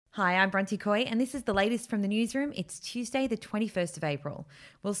Hi, I'm Bronte Coy, and this is the latest from the newsroom. It's Tuesday, the 21st of April.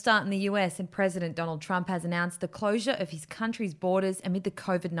 We'll start in the US, and President Donald Trump has announced the closure of his country's borders amid the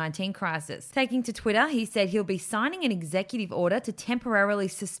COVID-19 crisis. Taking to Twitter, he said he'll be signing an executive order to temporarily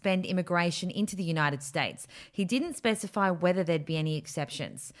suspend immigration into the United States. He didn't specify whether there'd be any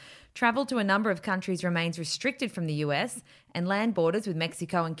exceptions. Travel to a number of countries remains restricted from the US, and land borders with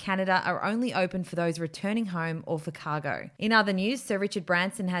Mexico and Canada are only open for those returning home or for cargo. In other news, Sir Richard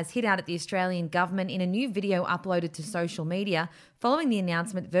Branson has hit out at the Australian government in a new video uploaded to social media following the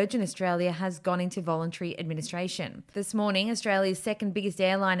announcement Virgin Australia has gone into voluntary administration. This morning, Australia's second biggest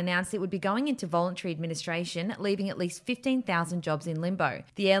airline announced it would be going into voluntary administration, leaving at least 15,000 jobs in limbo.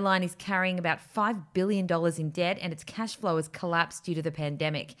 The airline is carrying about $5 billion in debt, and its cash flow has collapsed due to the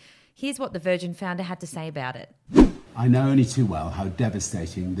pandemic. Here's what the Virgin founder had to say about it. I know only too well how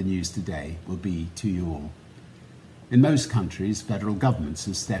devastating the news today will be to you all. In most countries, federal governments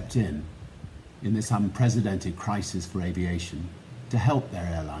have stepped in this unprecedented crisis for aviation to help their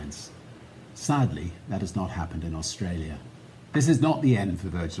airlines. Sadly, that has not happened in Australia. This is not the end for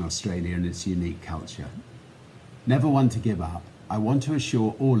Virgin Australia and its unique culture. Never one to give up, I want to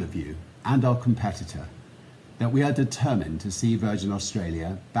assure all of you and our competitor that we are determined to see Virgin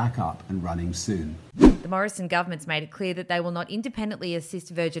Australia back up and running soon. The Morrison government's made it clear that they will not independently assist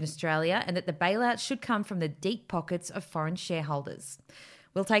Virgin Australia and that the bailout should come from the deep pockets of foreign shareholders.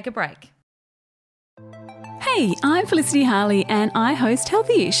 We'll take a break. Hey, I'm Felicity Harley and I host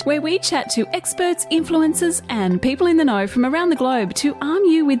Healthyish, where we chat to experts, influencers and people in the know from around the globe to arm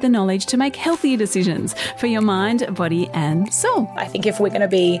you with the knowledge to make healthier decisions for your mind, body and soul. I think if we're going to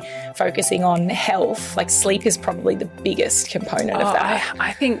be focusing on health, like sleep is probably the biggest component of that.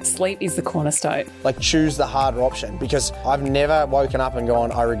 I think sleep is the cornerstone. Like choose the harder option, because I've never woken up and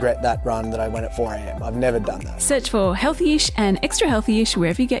gone, I regret that run that I went at 4 a.m. I've never done that. Search for Healthyish and Extra Healthyish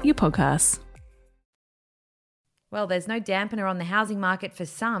wherever you get your podcasts. Well, there's no dampener on the housing market for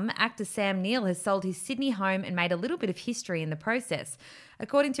some. Actor Sam Neill has sold his Sydney home and made a little bit of history in the process.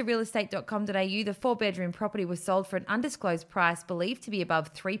 According to realestate.com.au, the 4-bedroom property was sold for an undisclosed price believed to be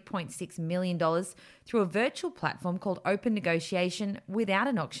above $3.6 million through a virtual platform called Open Negotiation without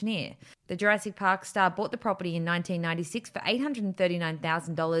an auctioneer. The Jurassic Park star bought the property in 1996 for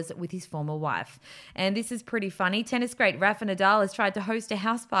 $839,000 with his former wife. And this is pretty funny. Tennis great Rafa Nadal has tried to host a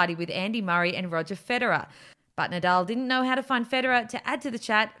house party with Andy Murray and Roger Federer. But Nadal didn't know how to find Federer to add to the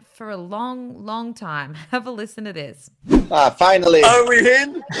chat for a long, long time. Have a listen to this. Finally. Are we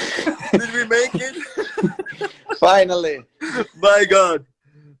in? Did we make it? Finally. My God.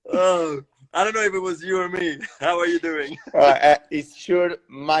 Oh, I don't know if it was you or me. How are you doing? It's sure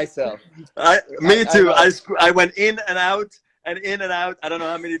myself. Me too. I went in and out and in and out. I don't know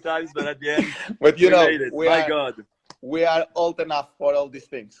how many times, but at the end, but you know, made it. My God. We are old enough for all these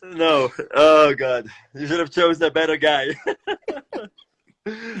things. No. Oh, God. You should have chosen a better guy.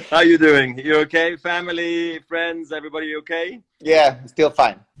 How you doing? You okay? Family, friends, everybody okay? Yeah, still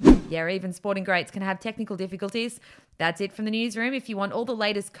fine. Yeah, even sporting greats can have technical difficulties. That's it from the newsroom. If you want all the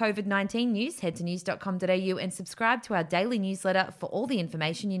latest COVID-19 news, head to news.com.au and subscribe to our daily newsletter for all the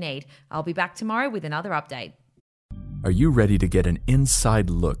information you need. I'll be back tomorrow with another update. Are you ready to get an inside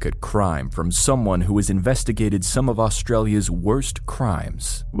look at crime from someone who has investigated some of Australia's worst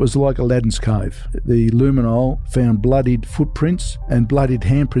crimes? It was like Aladdin's Cave. The luminol found bloodied footprints and bloodied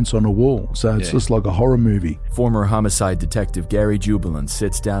handprints on a wall, so it's just like a horror movie. Former homicide detective Gary Jubilant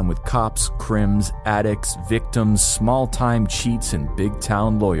sits down with cops, crims, addicts, victims, small-time cheats, and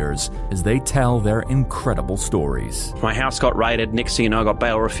big-town lawyers as they tell their incredible stories. My house got raided. Next thing you know, I got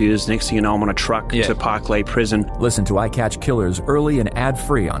bail refused. Next thing you know, I'm on a truck to Parklea Prison. Listen to I Catch Killers early and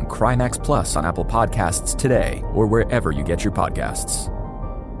ad-free on Crimex Plus on Apple Podcasts today or wherever you get your podcasts.